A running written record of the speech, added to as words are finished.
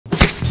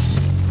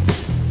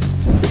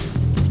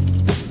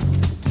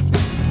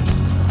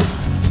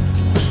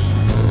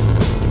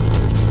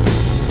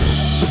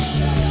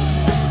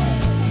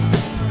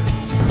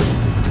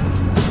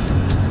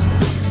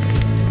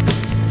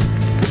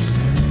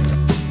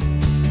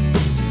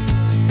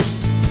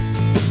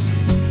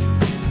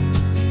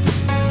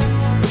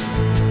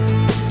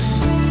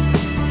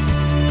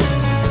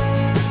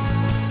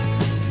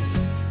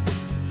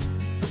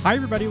Hi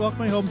everybody, welcome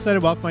to my homestead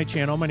and welcome to my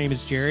channel. My name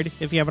is Jared.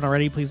 If you haven't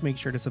already, please make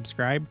sure to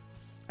subscribe.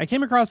 I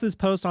came across this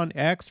post on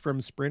X from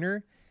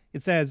Sprinter.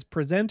 It says,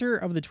 presenter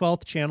of the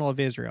 12th channel of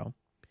Israel.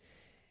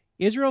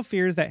 Israel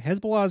fears that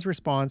Hezbollah's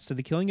response to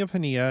the killing of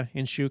Haniya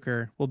and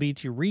Shukr will be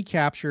to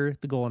recapture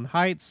the Golan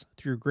Heights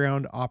through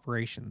ground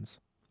operations.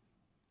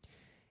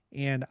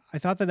 And I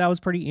thought that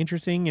was pretty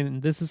interesting,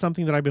 and this is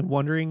something that I've been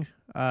wondering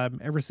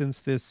ever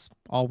since this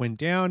all went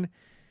down.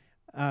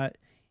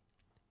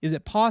 Is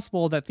it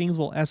possible that things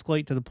will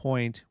escalate to the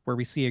point where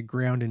we see a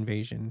ground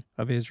invasion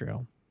of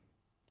Israel?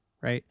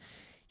 Right?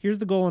 Here's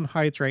the Golan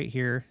Heights right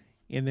here,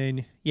 and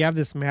then you have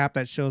this map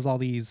that shows all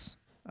these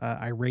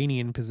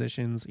Iranian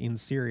positions in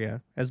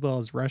Syria, as well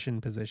as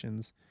Russian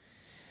positions.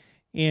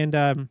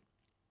 And,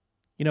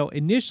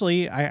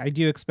 initially, I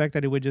do expect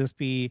that it would just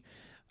be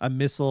a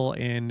missile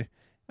and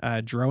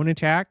drone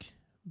attack,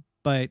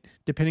 but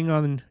depending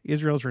on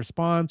Israel's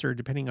response or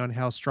depending on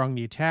how strong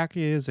the attack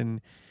is and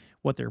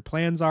what their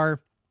plans are,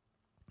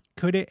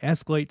 could it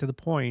escalate to the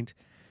point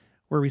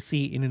where we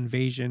see an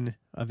invasion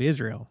of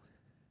Israel?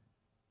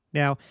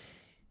 Now,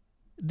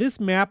 this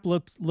map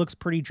looks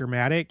pretty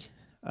dramatic.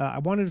 I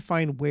wanted to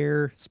find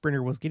where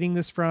Sprinter was getting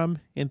this from,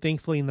 and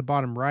thankfully in the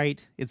bottom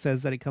right, it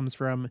says that it comes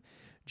from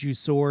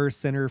Jusor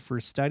Center for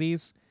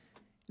Studies.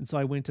 And so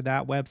I went to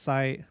that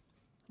website,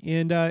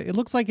 and it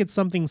looks like it's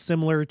something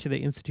similar to the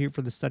Institute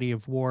for the Study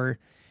of War.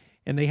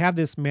 And they have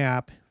this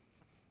map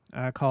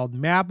called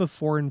Map of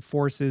Foreign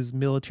Forces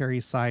Military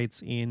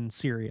Sites in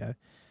Syria,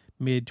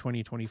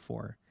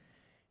 mid-2024. I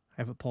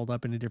have it pulled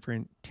up in a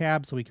different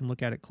tab so we can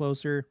look at it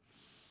closer.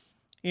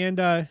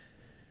 And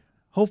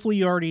hopefully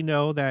you already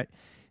know that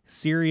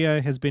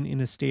Syria has been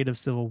in a state of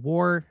civil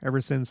war ever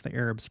since the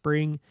Arab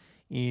Spring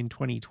in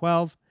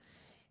 2012.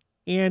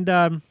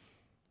 And,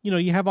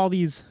 you have all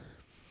these,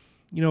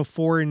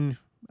 foreign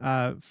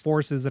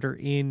forces that are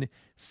in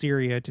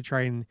Syria to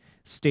try and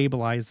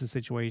stabilize the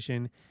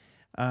situation.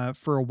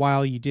 For a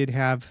while, you did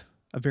have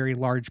a very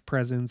large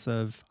presence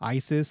of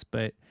ISIS,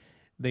 but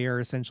they are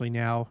essentially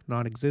now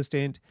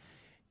non-existent.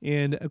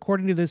 And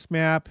according to this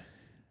map,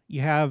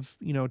 you have,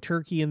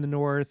 Turkey in the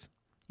north,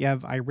 you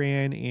have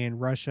Iran and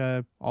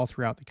Russia all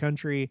throughout the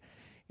country,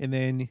 and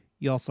then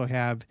you also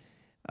have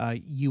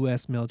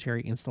U.S.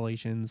 military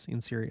installations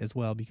in Syria as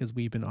well, because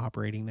we've been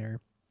operating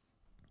there.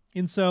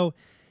 And so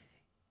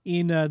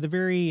in the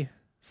very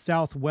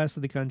southwest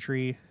of the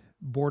country,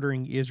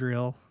 bordering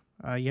Israel,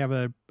 you have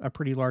a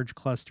pretty large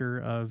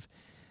cluster of,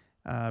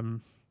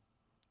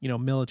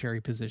 military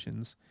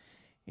positions.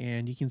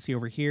 And you can see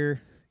over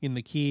here in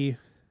the key,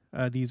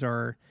 these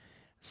are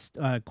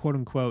quote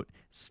unquote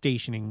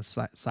stationing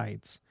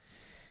sites.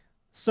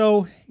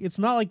 So it's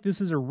not like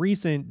this is a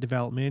recent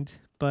development,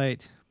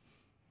 but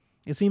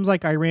it seems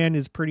like Iran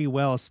is pretty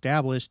well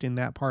established in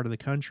that part of the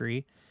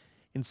country.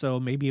 And so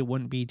maybe it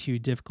wouldn't be too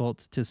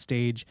difficult to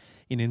stage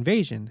an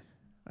invasion.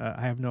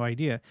 I have no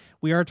idea.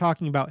 We are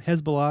talking about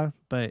Hezbollah,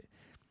 but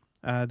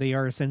they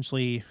are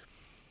essentially,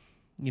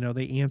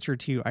 they answer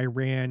to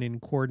Iran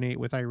and coordinate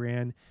with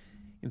Iran.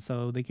 And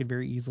so they could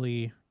very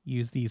easily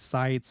use these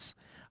sites.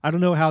 I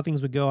don't know how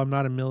things would go. I'm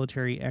not a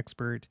military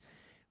expert,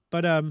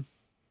 but I'm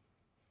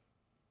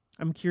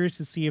curious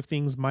to see if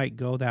things might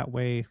go that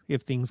way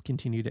if things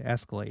continue to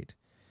escalate.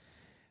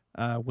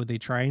 Would they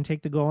try and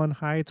take the Golan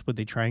Heights? Would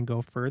they try and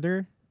go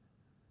further?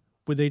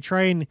 Would they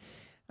try and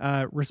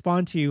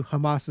respond to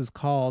Hamas's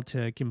call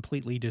to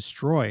completely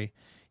destroy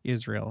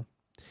Israel?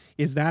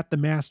 Is that the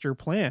master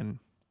plan?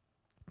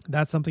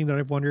 That's something that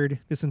I've wondered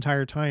this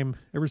entire time,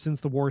 ever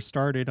since the war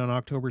started on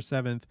October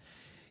 7th.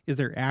 Is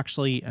there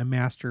actually a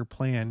master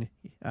plan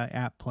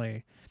at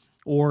play?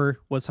 Or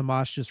was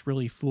Hamas just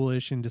really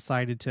foolish and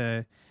decided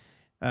to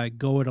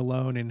go it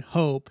alone and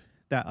hope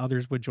that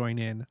others would join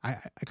in? I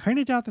kind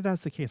of doubt that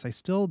that's the case. I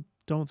still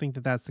don't think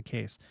that that's the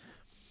case.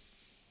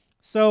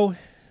 So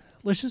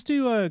let's just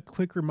do a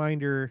quick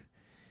reminder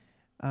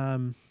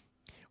or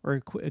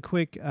a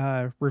quick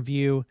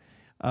review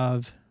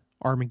of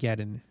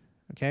Armageddon.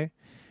 Okay.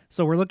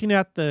 So we're looking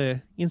at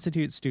the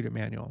Institute student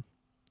manual.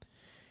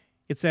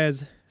 It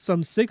says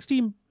some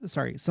 60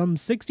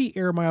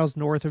 air miles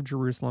north of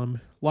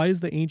Jerusalem lies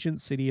the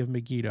ancient city of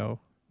Megiddo,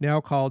 now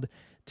called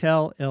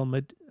Tel El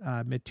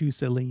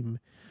Metusalim.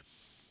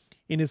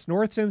 In its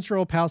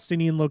north-central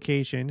Palestinian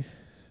location,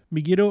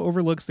 Megiddo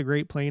overlooks the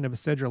Great Plain of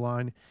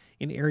Cedrelon,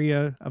 an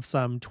area of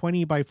some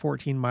 20 by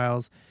 14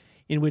 miles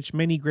in which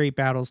many great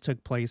battles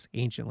took place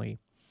anciently.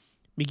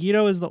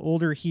 Megiddo is the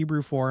older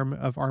Hebrew form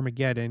of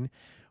Armageddon,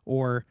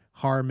 or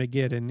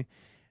Har-Megiddon,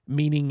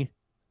 meaning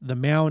the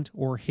mount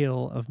or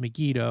hill of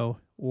Megiddo,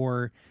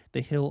 or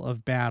the hill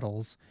of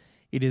battles.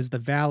 It is the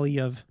valley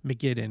of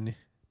Megiddon,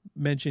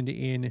 mentioned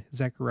in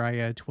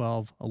Zechariah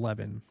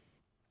 12:11.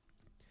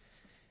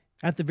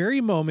 At the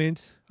very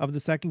moment of the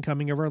second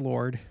coming of our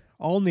Lord,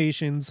 all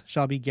nations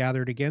shall be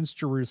gathered against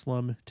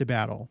Jerusalem to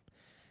battle.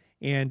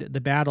 And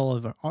the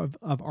battle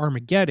of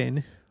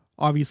Armageddon,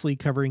 obviously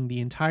covering the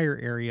entire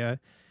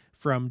area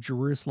from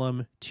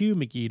Jerusalem to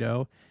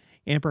Megiddo,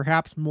 and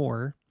perhaps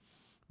more,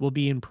 will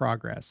be in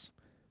progress.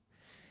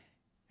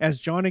 As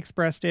John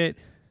expressed it,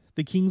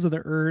 the kings of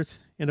the earth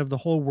and of the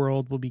whole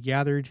world will be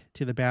gathered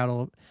to the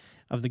battle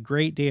of the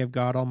great day of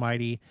God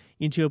Almighty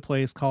into a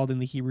place called in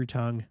the Hebrew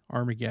tongue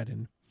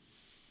Armageddon.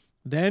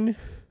 Then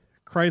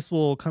Christ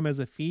will come as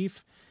a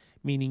thief,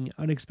 meaning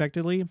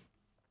unexpectedly,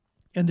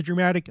 and the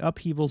dramatic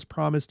upheavals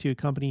promised to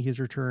accompany his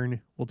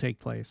return will take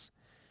place.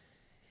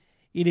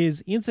 It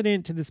is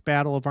incident to this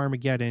battle of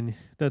Armageddon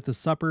that the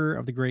supper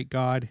of the great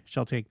God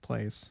shall take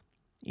place.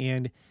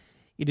 And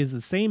it is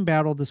the same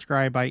battle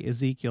described by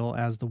Ezekiel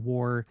as the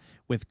war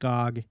with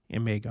Gog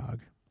and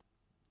Magog.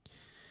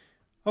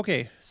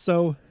 Okay,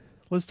 so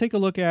let's take a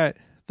look at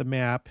the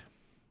map.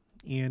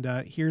 And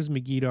here's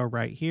Megiddo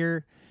right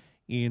here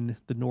in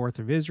the north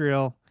of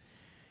Israel,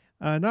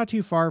 not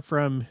too far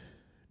from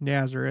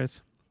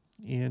Nazareth.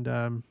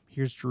 And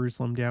here's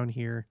Jerusalem down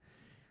here.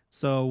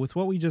 So with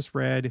what we just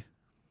read,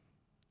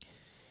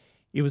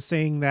 it was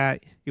saying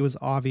that it was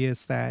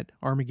obvious that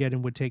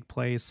Armageddon would take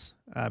place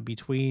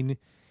between,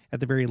 at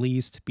the very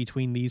least,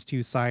 between these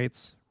two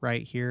sites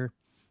right here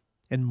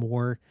and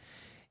more.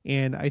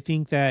 And I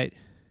think that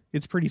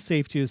it's pretty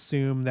safe to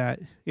assume that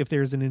if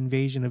there's an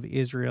invasion of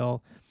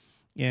Israel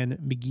and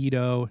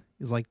Megiddo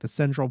is like the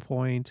central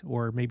point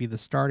or maybe the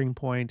starting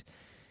point,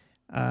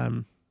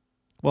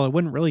 well, it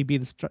wouldn't really be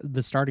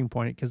the starting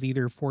point because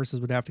either forces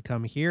would have to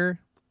come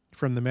here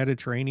from the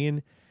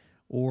Mediterranean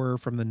or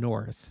from the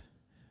north.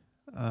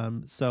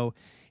 So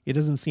it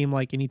doesn't seem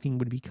like anything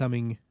would be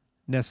coming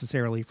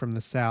necessarily from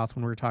the south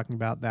when we're talking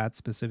about that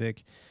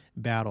specific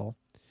battle.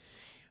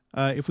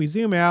 If we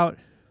zoom out,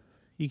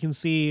 you can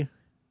see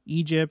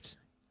Egypt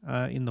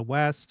in the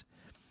west,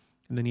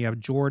 and then you have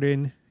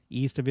Jordan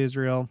east of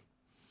Israel.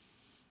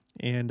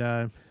 And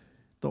the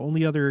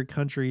only other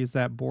countries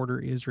that border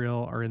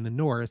Israel are in the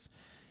north,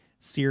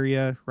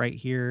 Syria right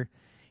here,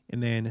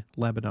 and then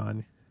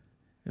Lebanon.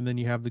 And then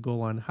you have the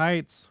Golan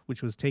Heights,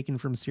 which was taken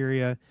from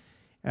Syria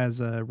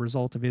as a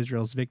result of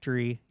Israel's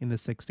victory in the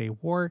Six-Day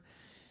War.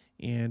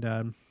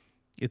 And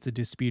it's a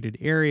disputed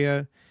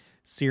area.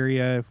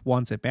 Syria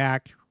wants it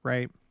back,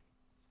 right?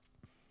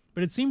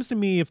 But it seems to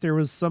me if there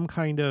was some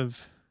kind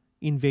of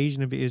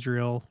invasion of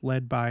Israel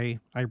led by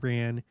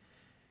Iran,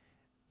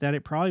 that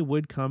it probably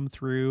would come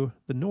through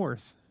the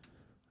north,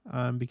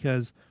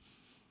 because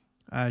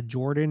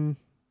Jordan,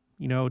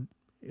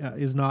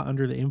 is not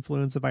under the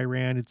influence of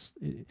Iran.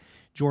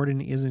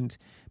 Jordan isn't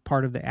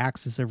part of the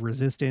axis of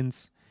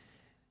resistance.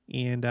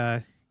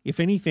 And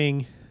if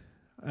anything,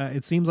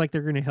 it seems like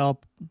they're going to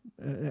help,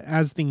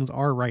 as things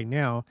are right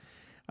now,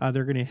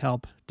 they're going to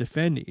help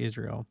defend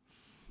Israel.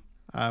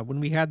 When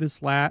we had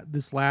this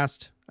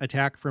last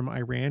attack from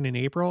Iran in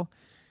April,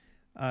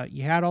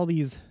 you had all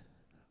these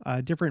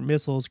different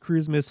missiles,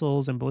 cruise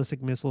missiles and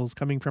ballistic missiles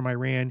coming from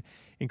Iran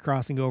and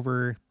crossing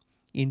over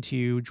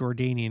into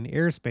Jordanian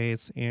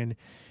airspace, and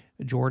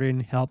Jordan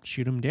helped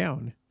shoot them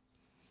down.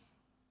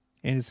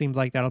 And it seems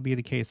like that'll be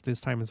the case this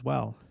time as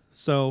well.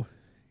 So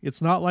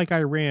it's not like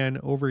Iran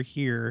over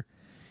here.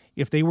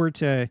 If they were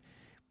to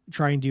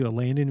try and do a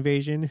land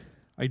invasion,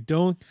 I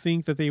don't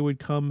think that they would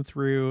come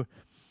through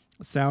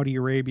Saudi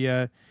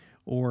Arabia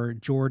or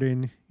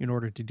Jordan in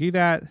order to do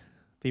that.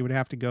 They would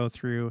have to go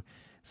through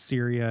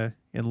Syria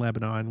and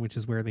Lebanon, which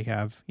is where they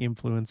have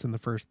influence in the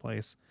first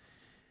place.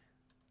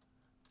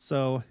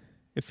 So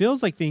it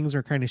feels like things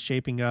are kind of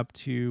shaping up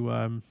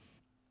to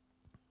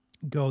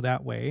go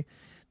that way.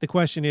 The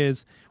question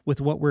is,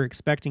 with what we're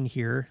expecting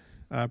here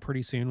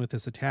pretty soon with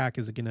this attack,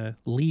 is it going to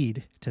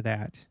lead to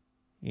that?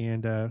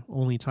 And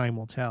only time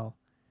will tell.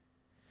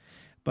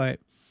 But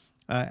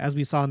as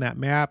we saw on that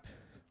map,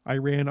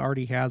 Iran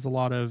already has a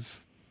lot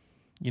of,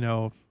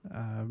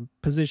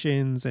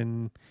 positions,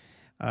 and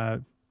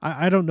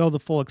I don't know the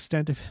full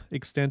extent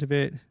of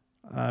it,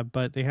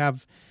 but they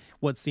have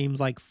what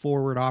seems like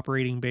forward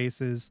operating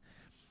bases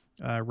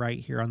right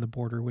here on the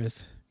border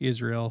with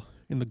Israel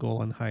in the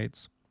Golan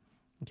Heights.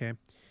 Okay,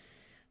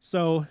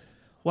 so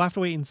we'll have to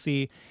wait and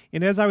see.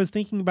 And as I was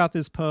thinking about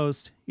this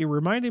post, it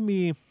reminded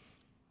me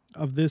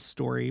of this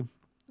story.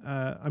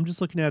 I'm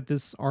just looking at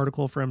this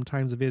article from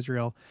Times of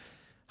Israel.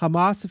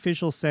 Hamas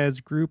official says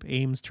group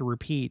aims to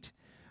repeat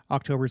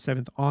October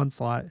 7th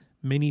onslaught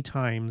many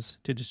times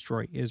to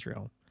destroy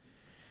Israel.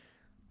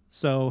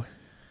 So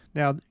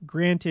now,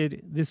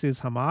 granted, this is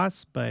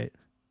Hamas, but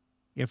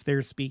if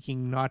they're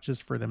speaking not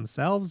just for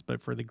themselves,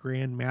 but for the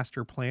grand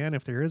master plan,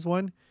 if there is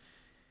one,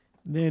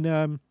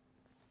 then,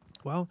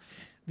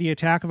 the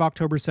attack of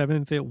October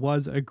 7th, it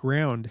was a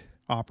ground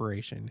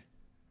operation,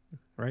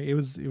 right? It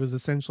was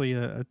essentially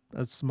a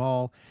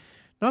small,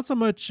 not so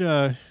much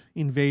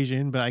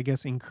invasion, but I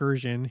guess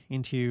incursion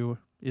into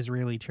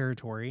Israeli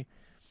territory.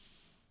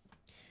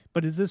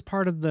 But is this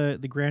part of the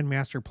grand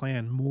master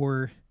plan,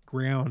 more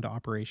ground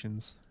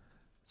operations?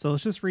 So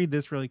let's just read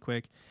this really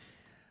quick.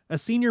 A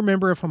senior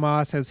member of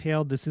Hamas has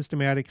hailed the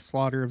systematic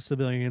slaughter of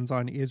civilians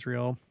on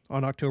Israel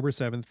on October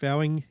 7th,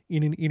 vowing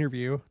in an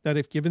interview that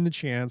if given the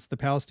chance, the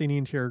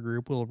Palestinian terror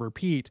group will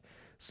repeat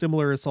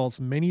similar assaults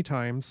many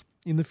times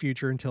in the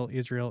future until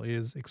Israel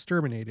is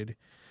exterminated.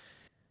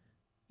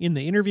 In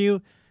the interview,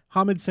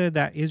 Hamid said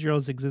that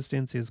Israel's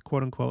existence is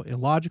quote-unquote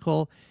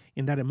illogical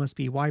and that it must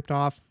be wiped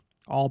off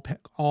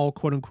all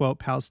quote-unquote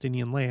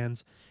Palestinian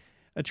lands,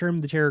 a term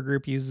the terror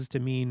group uses to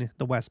mean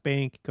the West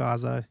Bank,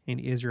 Gaza, and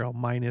Israel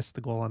minus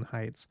the Golan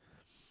Heights.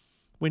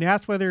 When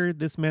asked whether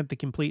this meant the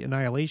complete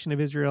annihilation of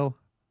Israel,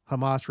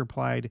 Hamas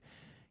replied,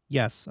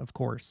 "Yes, of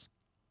course.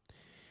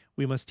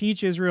 We must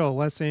teach Israel a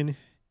lesson,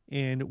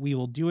 and we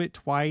will do it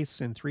twice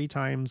and 3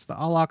 times. The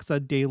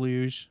Al-Aqsa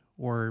deluge,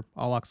 or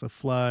Al-Aqsa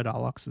flood,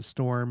 Al-Aqsa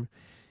storm."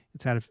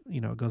 It's had,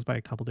 it goes by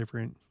a couple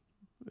different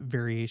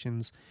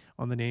variations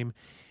on the name.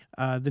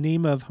 The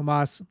name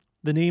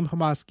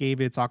Hamas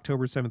gave its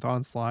October 7th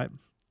onslaught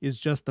is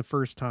just the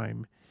first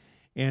time.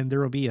 And there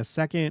will be a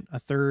second, a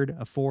third,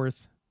 a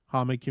fourth.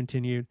 Hamid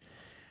continued.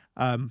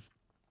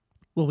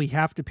 Will we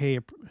have to pay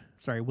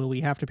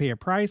a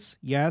price?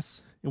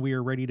 Yes, and we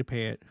are ready to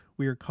pay it.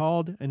 We are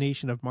called a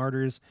nation of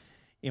martyrs,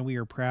 and we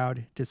are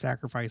proud to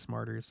sacrifice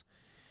martyrs.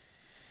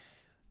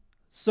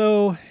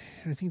 So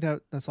I think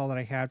that's all that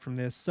I had from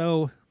this.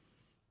 So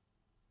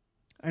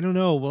I don't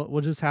know.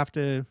 We'll just have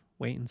to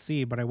wait and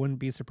see, but I wouldn't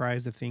be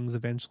surprised if things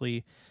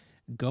eventually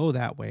go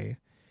that way.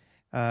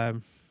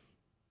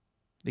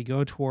 They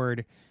go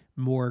toward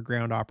more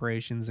ground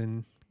operations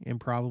and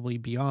probably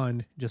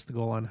beyond just the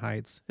Golan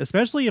Heights,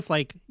 especially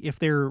if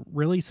they're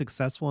really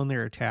successful in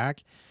their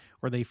attack,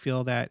 or they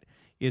feel that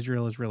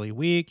Israel is really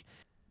weak,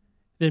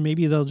 then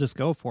maybe they'll just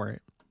go for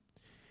it.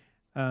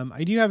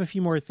 I do have a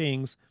few more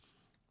things.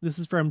 This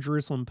is from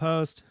Jerusalem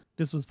Post.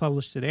 This was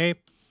published today.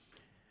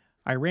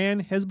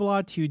 Iran,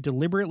 Hezbollah to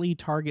deliberately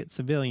target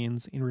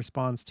civilians in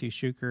response to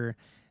Shukr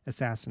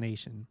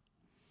assassination.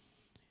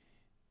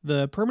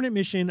 The permanent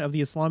mission of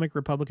the Islamic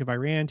Republic of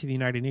Iran to the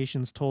United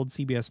Nations told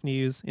CBS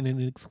News in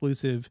an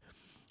exclusive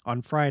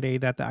on Friday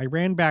that the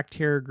Iran-backed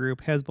terror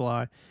group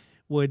Hezbollah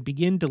would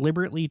begin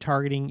deliberately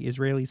targeting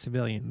Israeli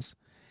civilians,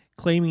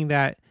 claiming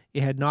that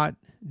it had not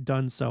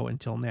done so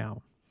until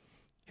now.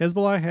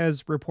 Hezbollah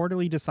has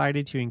reportedly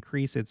decided to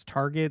increase its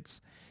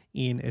targets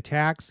in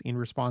attacks in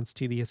response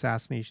to the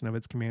assassination of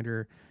its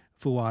commander,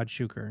 Fuad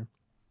Shukr.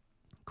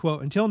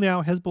 Quote, until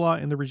now, Hezbollah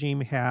and the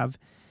regime have,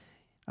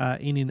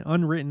 in an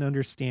unwritten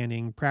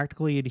understanding,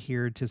 practically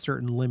adhered to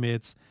certain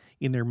limits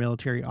in their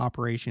military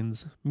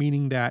operations,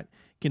 meaning that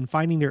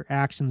confining their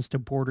actions to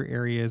border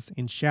areas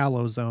in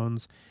shallow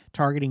zones,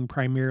 targeting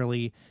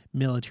primarily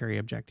military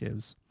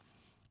objectives,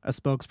 a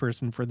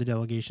spokesperson for the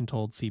delegation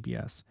told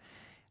CBS.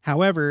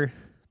 However,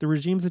 the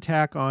regime's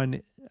attack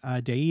on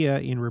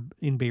Da'iya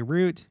in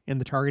Beirut and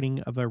the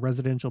targeting of a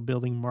residential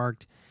building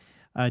marked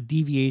a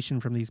deviation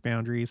from these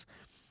boundaries.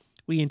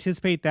 We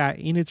anticipate that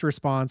in its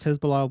response,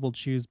 Hezbollah will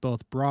choose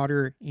both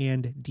broader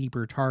and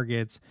deeper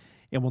targets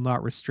and will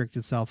not restrict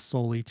itself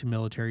solely to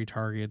military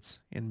targets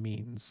and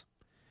means.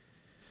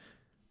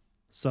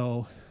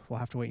 So we'll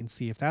have to wait and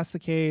see if that's the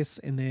case.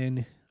 And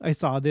then I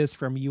saw this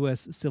from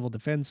U.S. Civil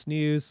Defense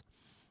News.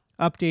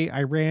 Update,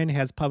 Iran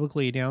has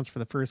publicly announced for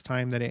the first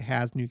time that it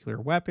has nuclear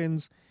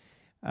weapons.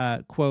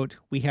 Quote,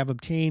 we have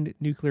obtained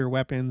nuclear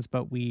weapons,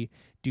 but we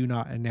do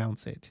not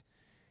announce it.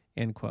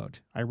 End quote.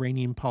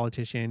 Iranian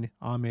politician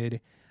Ahmed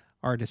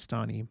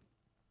Ardestani.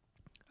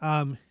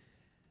 Okay.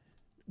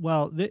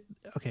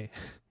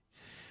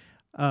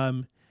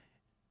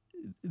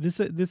 This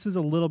is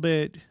a little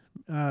bit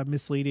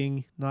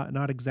misleading,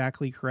 not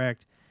exactly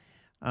correct.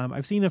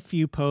 I've seen a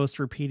few posts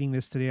repeating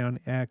this today on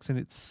X, and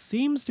it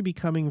seems to be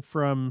coming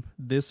from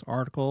this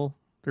article.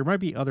 There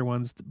might be other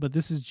ones, but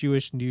this is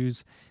Jewish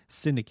News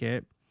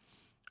Syndicate.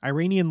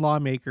 Iranian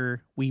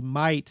lawmaker, we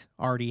might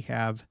already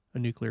have a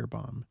nuclear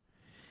bomb.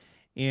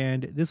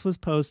 And this was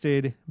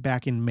posted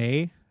back in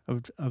May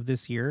of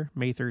this year,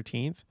 May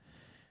 13th.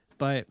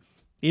 But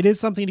it is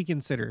something to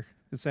consider.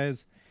 It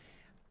says,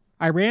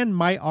 Iran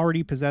might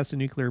already possess a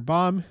nuclear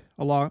bomb,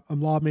 a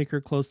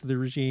lawmaker close to the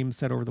regime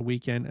said over the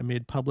weekend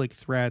amid public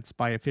threats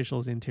by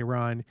officials in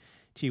Tehran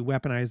to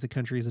weaponize the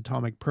country's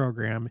atomic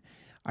program,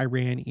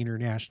 Iran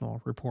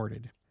International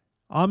reported.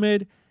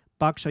 Ahmed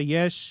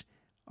Bakshayesh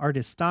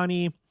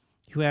Ardestani,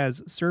 who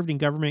has served in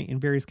government in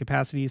various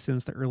capacities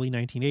since the early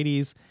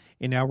 1980s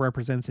and now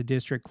represents a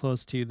district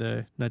close to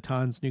the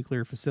Natanz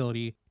nuclear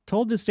facility,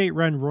 told the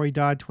state-run Roy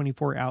Dodd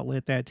 24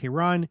 outlet that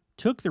Tehran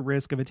took the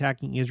risk of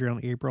attacking Israel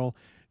in April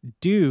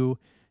due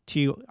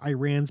to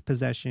Iran's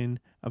possession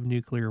of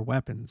nuclear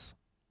weapons.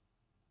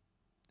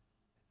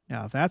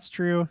 Now, if that's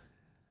true,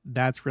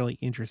 that's really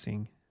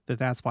interesting.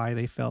 That's why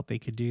they felt they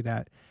could do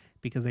that,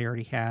 because they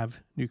already have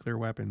nuclear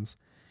weapons.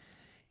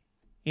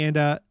 And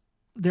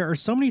there are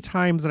so many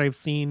times that I've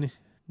seen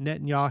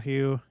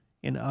Netanyahu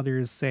and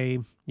others say,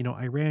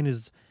 Iran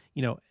is,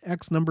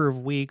 X number of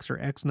weeks or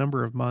X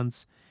number of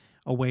months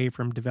away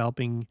from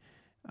developing,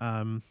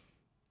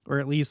 or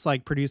at least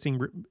like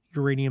producing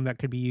uranium that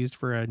could be used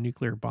for a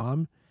nuclear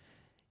bomb.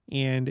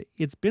 And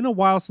it's been a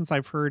while since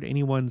I've heard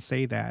anyone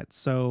say that.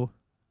 So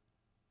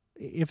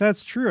if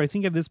that's true, I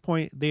think at this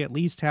point they at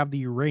least have the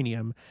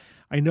uranium.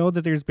 I know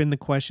that there's been the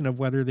question of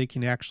whether they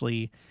can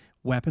actually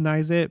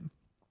weaponize it,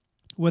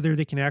 whether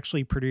they can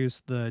actually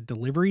produce the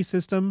delivery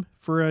system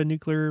for a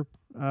nuclear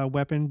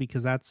weapon,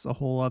 because that's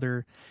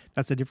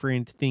a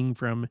different thing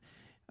from,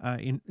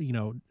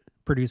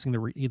 producing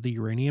the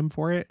uranium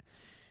for it.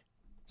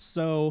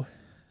 So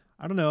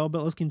I don't know,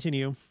 but let's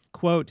continue.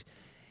 Quote,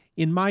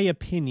 in my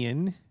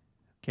opinion,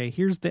 okay,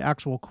 here's the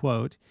actual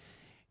quote.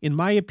 In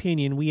my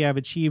opinion, we have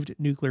achieved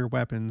nuclear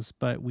weapons,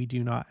 but we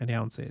do not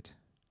announce it.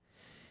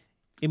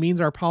 It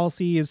means our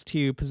policy is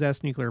to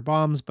possess nuclear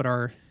bombs, but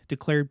our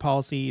declared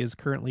policy is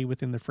currently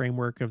within the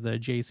framework of the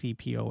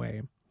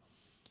JCPOA,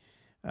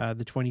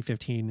 the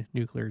 2015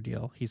 nuclear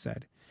deal, he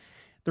said.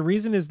 The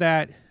reason is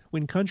that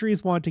when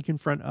countries want to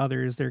confront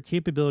others, their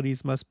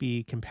capabilities must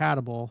be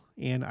compatible,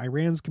 and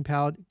Iran's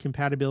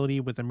compatibility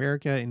with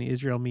America and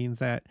Israel means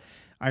that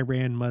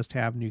Iran must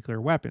have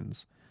nuclear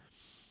weapons.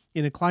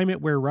 In a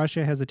climate where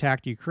Russia has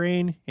attacked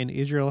Ukraine and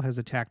Israel has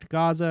attacked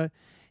Gaza,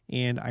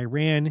 and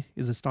Iran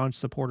is a staunch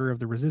supporter of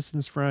the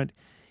resistance front,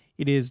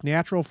 it is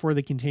natural for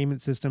the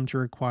containment system to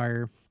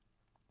require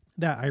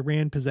that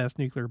Iran possess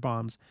nuclear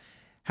bombs.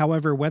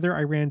 However, whether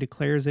Iran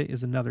declares it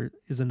is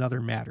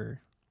another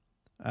matter,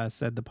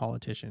 said the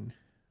politician.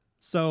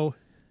 So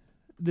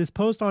this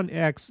post on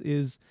X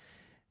is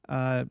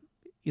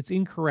it's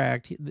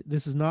incorrect.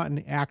 This is not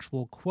an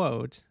actual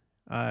quote.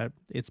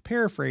 It's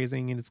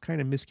paraphrasing, and it's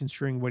kind of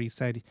misconstruing what he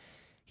said.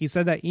 He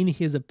said that in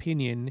his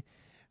opinion,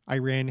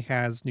 Iran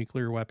has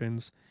nuclear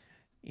weapons,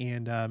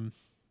 and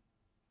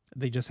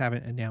they just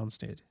haven't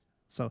announced it.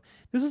 So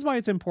this is why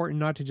it's important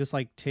not to just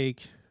like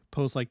take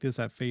posts like this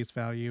at face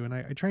value, and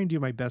I try and do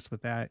my best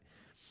with that.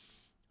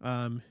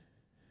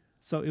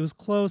 So it was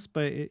close,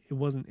 but it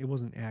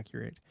wasn't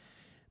accurate.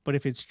 But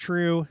if it's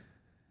true,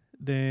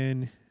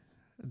 then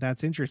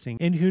that's interesting,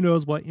 and who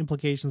knows what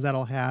implications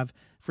that'll have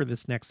for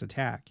this next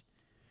attack.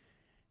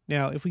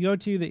 Now, if we go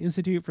to the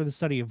Institute for the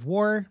Study of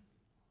War,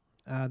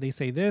 they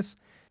say this.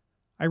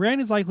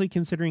 Iran is likely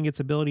considering its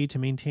ability to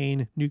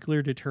maintain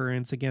nuclear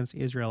deterrence against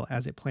Israel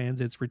as it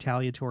plans its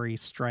retaliatory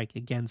strike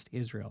against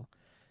Israel.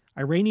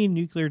 Iranian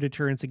nuclear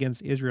deterrence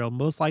against Israel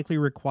most likely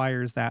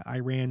requires that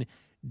Iran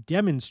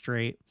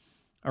demonstrate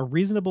a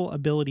reasonable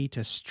ability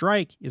to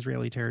strike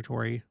Israeli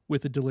territory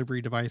with a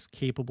delivery device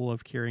capable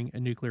of carrying a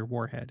nuclear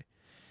warhead.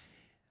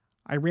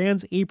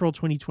 Iran's April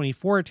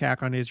 2024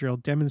 attack on Israel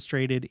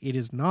demonstrated it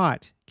is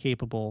not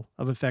capable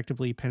of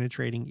effectively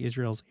penetrating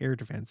Israel's air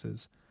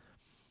defenses.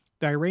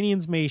 The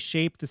Iranians may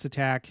shape this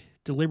attack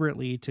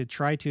deliberately to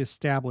try to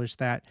establish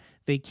that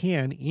they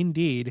can,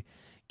 indeed,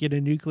 get a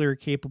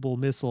nuclear-capable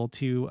missile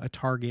to a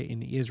target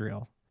in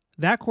Israel.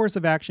 That course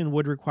of action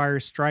would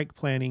require strike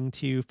planning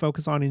to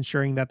focus on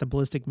ensuring that the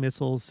ballistic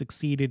missiles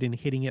succeeded in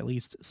hitting at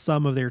least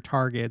some of their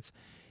targets.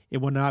 It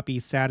will not be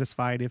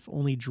satisfied if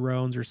only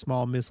drones or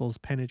small missiles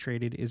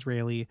penetrated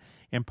Israeli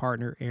and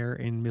partner air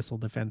and missile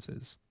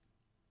defenses.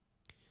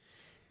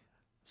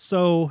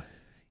 So,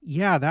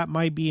 yeah, that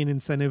might be an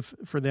incentive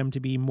for them to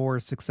be more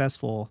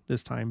successful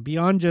this time.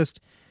 Beyond just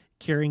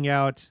carrying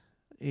out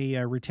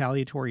a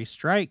retaliatory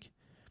strike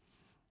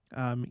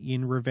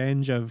in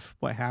revenge of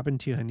what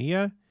happened to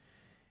Hania,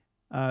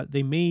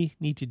 they may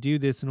need to do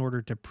this in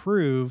order to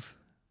prove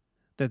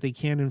that they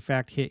can, in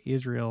fact, hit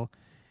Israel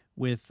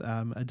with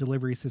a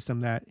delivery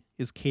system that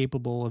is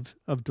capable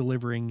of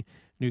delivering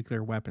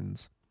nuclear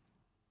weapons.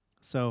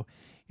 So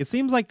it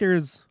seems like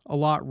there's a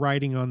lot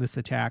riding on this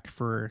attack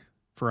for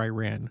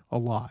Iran, a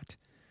lot.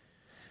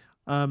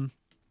 And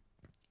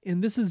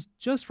this is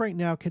just right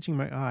now catching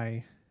my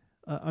eye.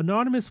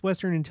 Anonymous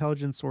Western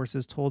intelligence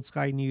sources told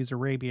Sky News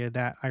Arabia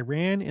that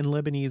Iran and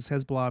Lebanese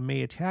Hezbollah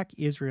may attack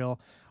Israel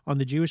on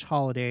the Jewish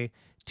holiday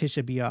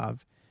Tisha B'Av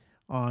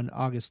on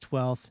August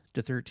 12th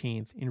to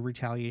 13th in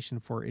retaliation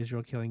for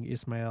Israel killing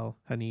Ismail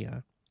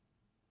Haniyeh.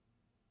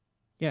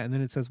 Yeah, and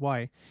then it says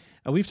why.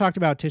 We've talked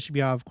about Tisha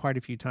B'Av quite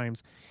a few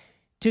times.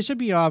 Tisha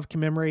B'Av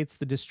commemorates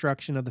the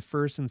destruction of the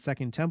first and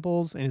second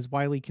temples and is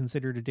widely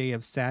considered a day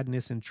of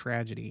sadness and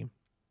tragedy.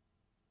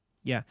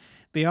 Yeah,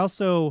 they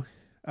also,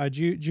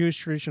 Jewish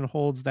tradition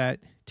holds that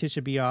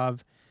Tisha B'Av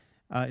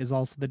is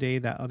also the day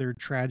that other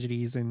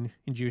tragedies in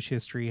Jewish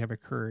history have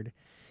occurred.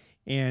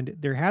 And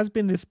there has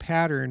been this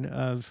pattern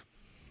of,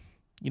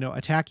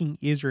 attacking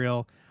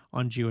Israel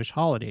on Jewish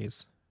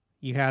holidays.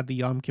 You had the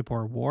Yom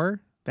Kippur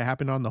War that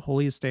happened on the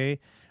holiest day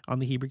on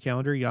the Hebrew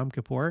calendar, Yom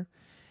Kippur.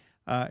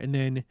 And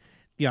then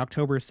the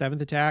October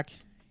 7th attack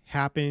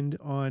happened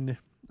on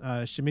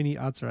Shemini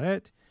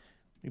Atzeret.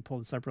 Let me pull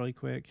this up really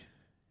quick.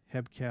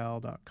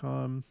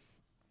 Hebcal.com.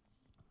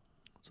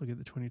 Let's look at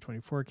the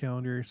 2024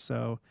 calendar.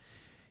 So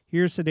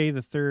here's today,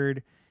 the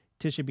 3rd.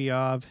 Tisha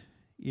B'Av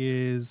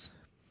is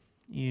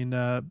in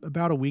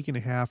about a week and a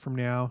half from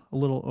now, a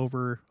little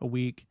over a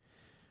week.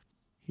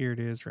 Here it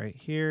is right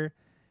here.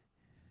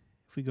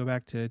 If we go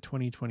back to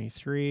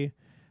 2023,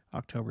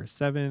 October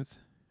 7th,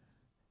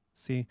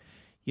 see,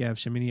 you have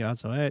Shemini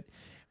Atzeret.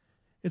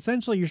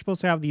 Essentially, you're supposed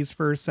to have these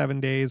first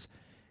 7 days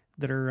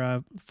that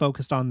are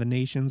focused on the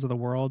nations of the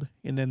world.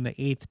 And then the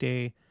 8th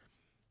day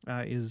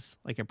is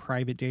like a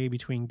private day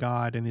between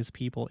God and his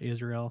people,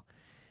 Israel.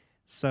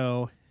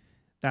 So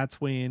that's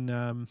when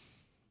the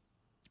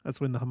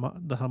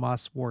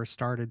Hamas war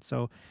started.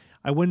 So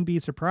I wouldn't be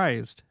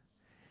surprised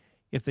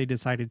if they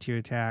decided to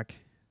attack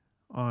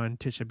on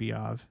Tisha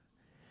B'Av.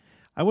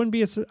 I wouldn't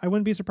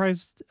be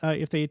surprised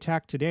if they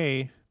attack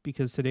today,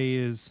 because today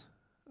is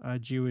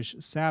Jewish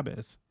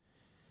Sabbath,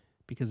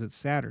 because it's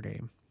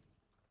Saturday.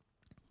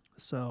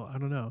 So I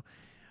don't know.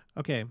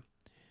 Okay,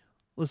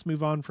 let's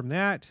move on from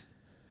that.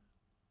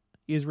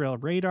 Israel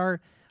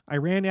radar.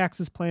 Iran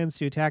axes plans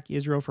to attack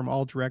Israel from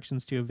all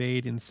directions to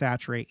evade and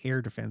saturate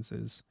air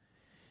defenses.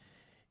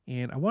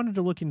 And I wanted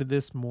to look into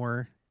this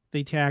more.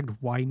 They tagged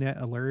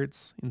Ynet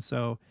alerts, and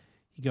so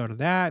you go to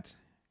that,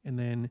 and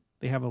then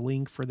they have a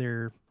link for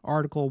their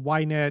article.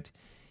 Ynet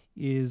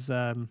is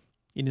an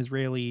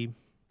Israeli,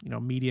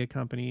 media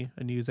company,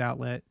 a news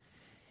outlet,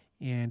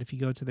 and if you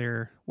go to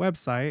their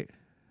website,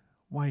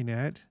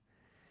 Ynet,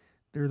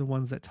 they're the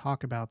ones that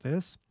talk about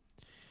this.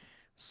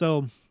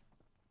 So,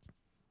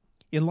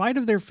 in light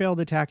of their failed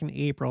attack in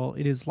April,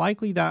 it is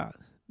likely that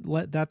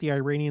the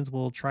Iranians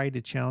will try to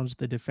challenge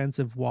the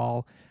defensive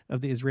wall of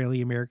the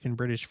Israeli, American,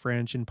 British,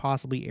 French, and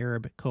possibly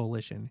Arab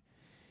coalition.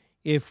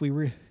 If we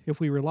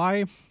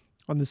rely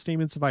on the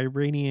statements of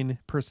Iranian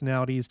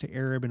personalities to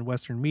Arab and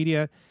Western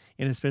media,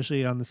 and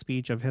especially on the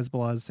speech of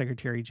Hezbollah's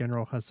Secretary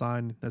General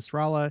Hassan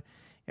Nasrallah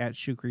at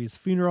Shukri's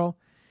funeral,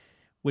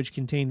 which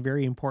contained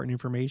very important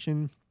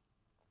information,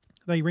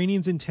 the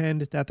Iranians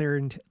intend that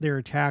their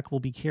attack will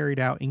be carried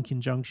out in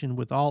conjunction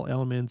with all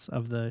elements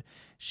of the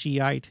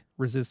Shiite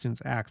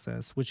resistance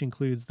axis, which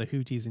includes the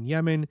Houthis in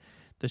Yemen,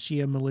 the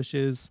Shia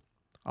militias,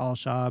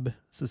 al-Shabaab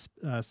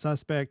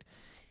suspect,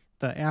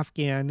 the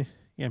Afghan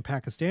and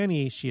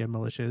Pakistani Shia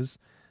militias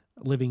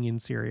living in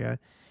Syria,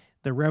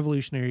 the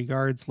Revolutionary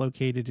Guards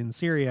located in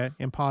Syria,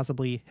 and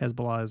possibly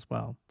Hezbollah as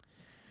well.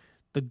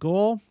 The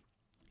goal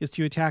is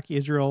to attack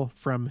Israel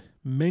from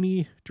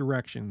many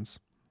directions.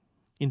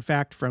 In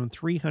fact, from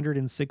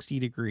 360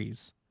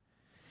 degrees.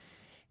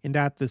 And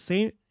at the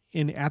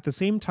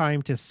same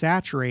time to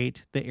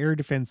saturate the air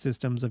defense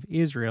systems of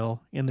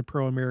Israel and the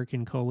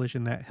pro-American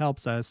coalition that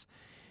helps us,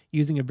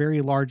 using a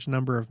very large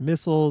number of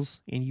missiles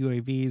and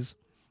UAVs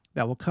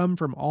that will come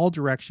from all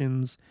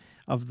directions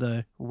of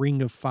the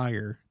ring of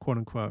fire, quote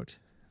unquote,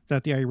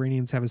 that the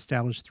Iranians have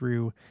established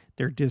through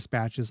their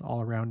dispatches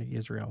all around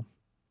Israel.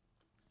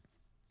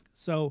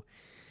 So,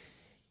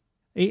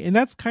 and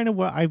that's kind of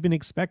what I've been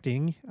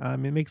expecting. It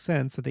makes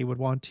sense that they would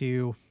want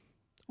to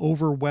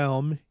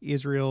overwhelm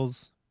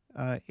Israel's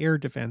air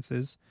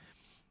defenses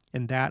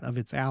and that of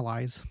its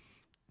allies.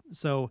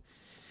 So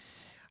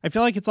I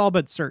feel like it's all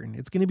but certain.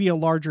 It's going to be a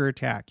larger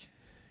attack.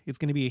 It's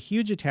going to be a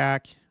huge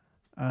attack.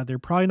 They're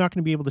probably not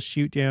going to be able to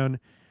shoot down,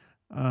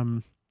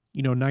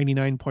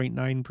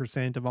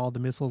 99.9% of all the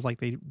missiles like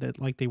they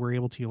were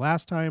able to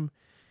last time.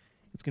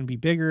 It's going to be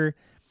bigger.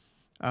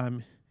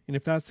 And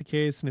if that's the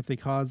case, and if they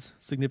cause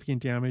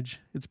significant damage,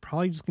 it's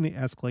probably just going to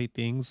escalate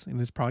things, and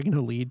it's probably going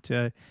to lead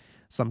to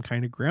some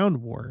kind of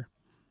ground war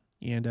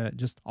and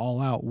just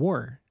all-out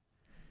war.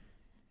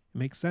 It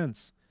makes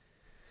sense.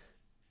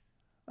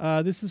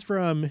 This is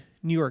from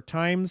New York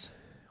Times.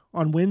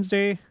 On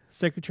Wednesday,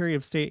 Secretary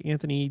of State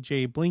Anthony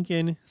J.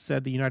 Blinken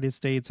said the United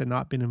States had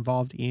not been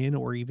involved in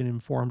or even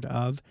informed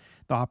of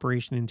the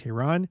operation in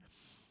Tehran,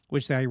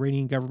 which the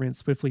Iranian government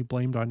swiftly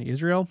blamed on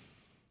Israel.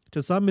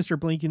 To some, Mr.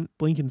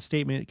 Blinken's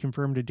statement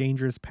confirmed a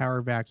dangerous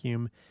power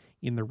vacuum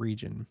in the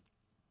region.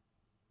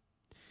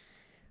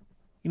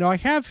 I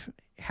have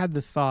had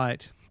the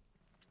thought,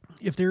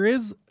 if there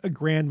is a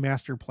grand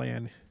master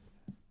plan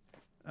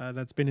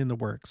that's been in the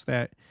works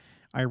that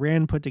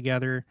Iran put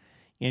together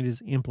and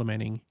is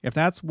implementing, if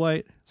that's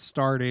what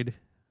started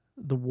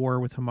the war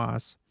with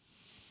Hamas,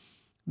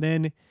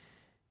 then,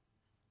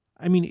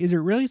 is it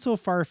really so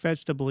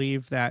far-fetched to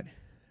believe that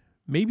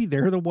maybe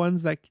they're the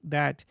ones that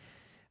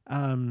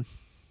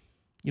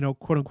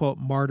quote unquote,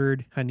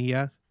 martyred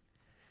Hania?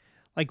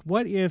 Like,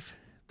 what if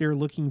they're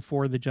looking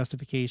for the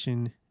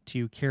justification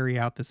to carry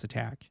out this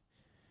attack?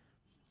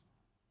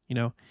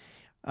 I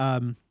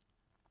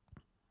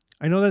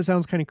know that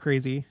sounds kind of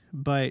crazy,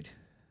 but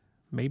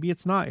maybe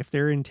it's not. If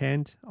they're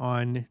intent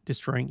on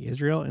destroying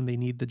Israel and they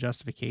need the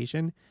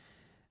justification,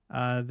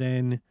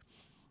 then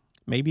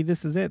maybe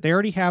this is it. They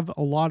already have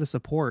a lot of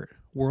support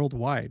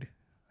worldwide.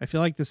 I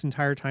feel like this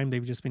entire time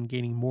they've just been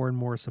gaining more and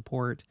more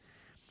support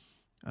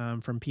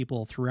from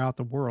people throughout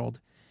the world.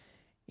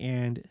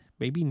 And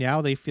maybe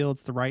now they feel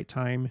it's the right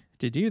time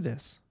to do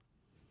this.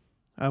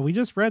 We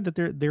just read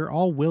that they're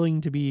all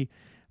willing to be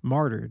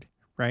martyred,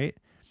 right?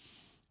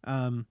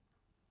 And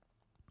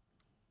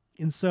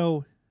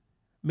so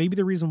maybe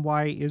the reason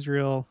why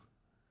Israel,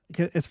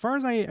 as far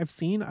as I've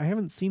seen, I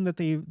haven't seen that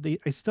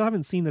I still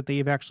haven't seen that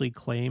they've actually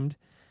claimed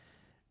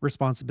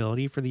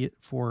responsibility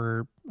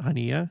for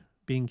Hania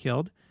being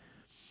killed.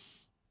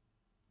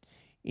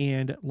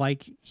 And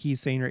like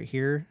he's saying right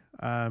here,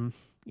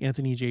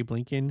 Anthony J.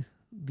 Blinken,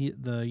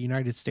 the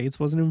United States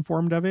wasn't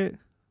informed of it.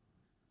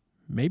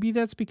 Maybe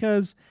that's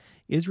because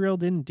Israel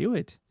didn't do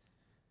it.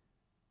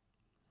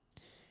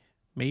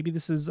 Maybe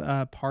this is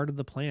part of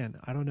the plan.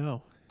 I don't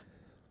know.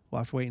 We'll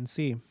have to wait and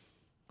see.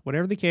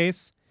 Whatever the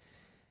case,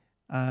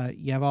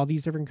 you have all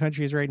these different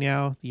countries right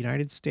now: the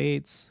United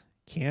States,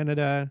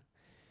 Canada,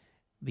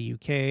 the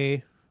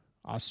UK,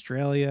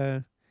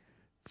 Australia,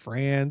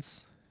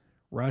 France,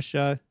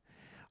 Russia,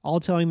 all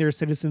telling their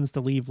citizens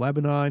to leave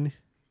Lebanon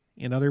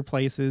and other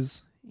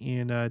places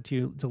and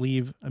to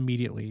leave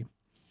immediately.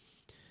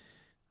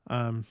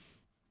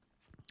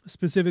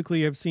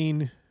 Specifically, I've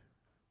seen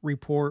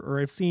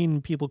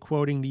people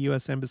quoting the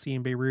U.S. Embassy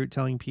in Beirut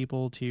telling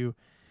people to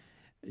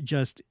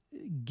just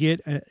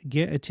get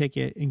a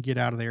ticket and get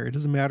out of there. It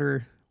doesn't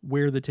matter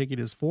where the ticket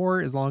is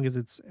for, as long as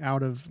it's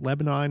out of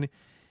Lebanon.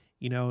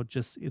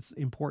 Just it's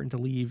important to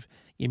leave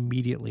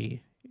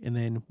immediately. And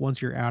then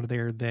once you're out of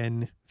there,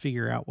 then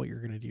figure out what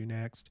you're going to do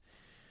next.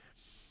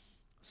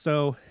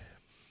 So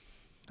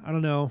I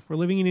don't know. We're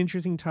living in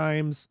interesting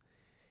times,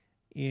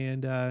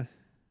 and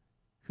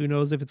who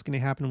knows if it's going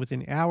to happen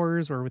within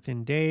hours or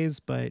within days,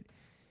 but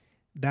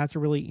that's a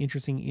really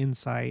interesting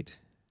insight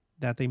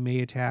that they may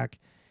attack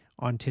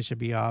on Tisha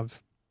B'Av.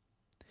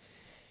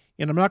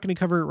 And I'm not going to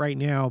cover it right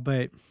now,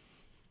 but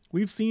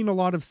we've seen a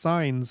lot of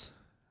signs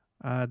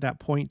that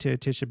point to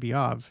Tisha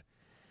B'Av.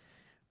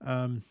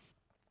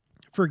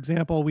 For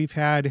example, we've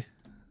had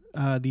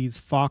these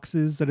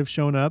foxes that have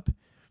shown up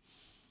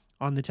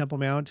on the Temple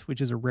Mount,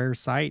 which is a rare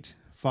sight.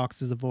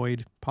 Foxes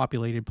avoid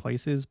populated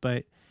places,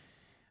 but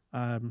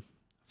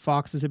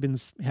foxes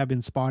have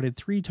been spotted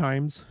 3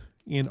 times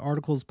in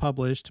articles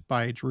published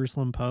by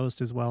Jerusalem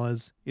Post as well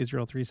as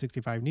Israel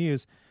 365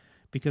 News,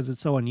 because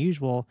it's so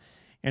unusual,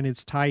 and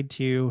it's tied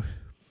to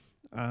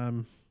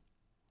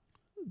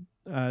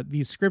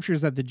these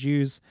scriptures that the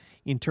Jews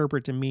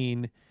interpret to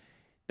mean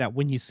that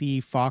when you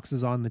see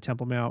foxes on the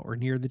Temple Mount or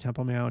near the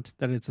Temple Mount,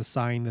 that it's a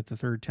sign that the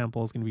third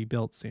temple is going to be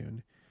built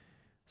soon.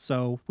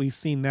 So we've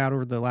seen that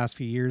over the last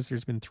few years.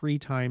 There's been 3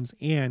 times,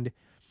 and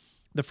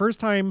the first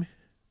time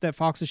that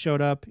foxes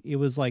showed up, it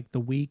was like the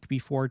week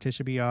before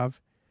Tisha B'Av.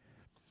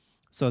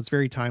 So it's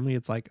very timely.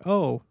 It's like,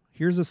 oh,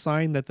 here's a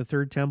sign that the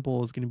third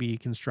temple is going to be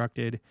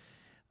constructed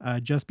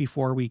just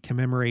before we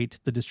commemorate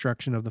the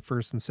destruction of the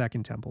first and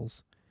second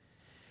temples.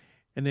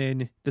 And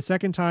then the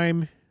second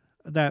time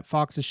that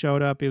foxes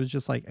showed up, it was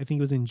just like, I think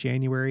it was in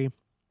January.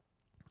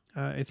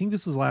 I think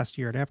this was last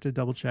year. I'd have to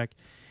double check.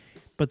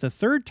 But the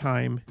third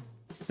time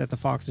that the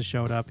foxes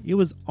showed up, it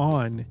was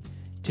on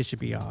Tisha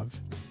B'Av.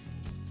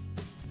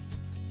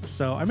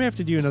 So I may have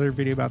to do another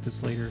video about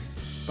this later,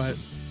 but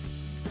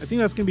I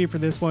think that's going to be it for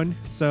this one.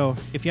 So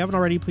if you haven't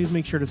already, please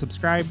make sure to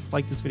subscribe,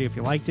 like this video if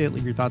you liked it,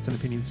 leave your thoughts and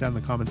opinions down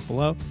in the comments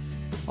below.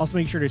 Also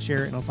make sure to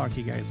share it, and I'll talk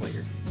to you guys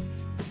later.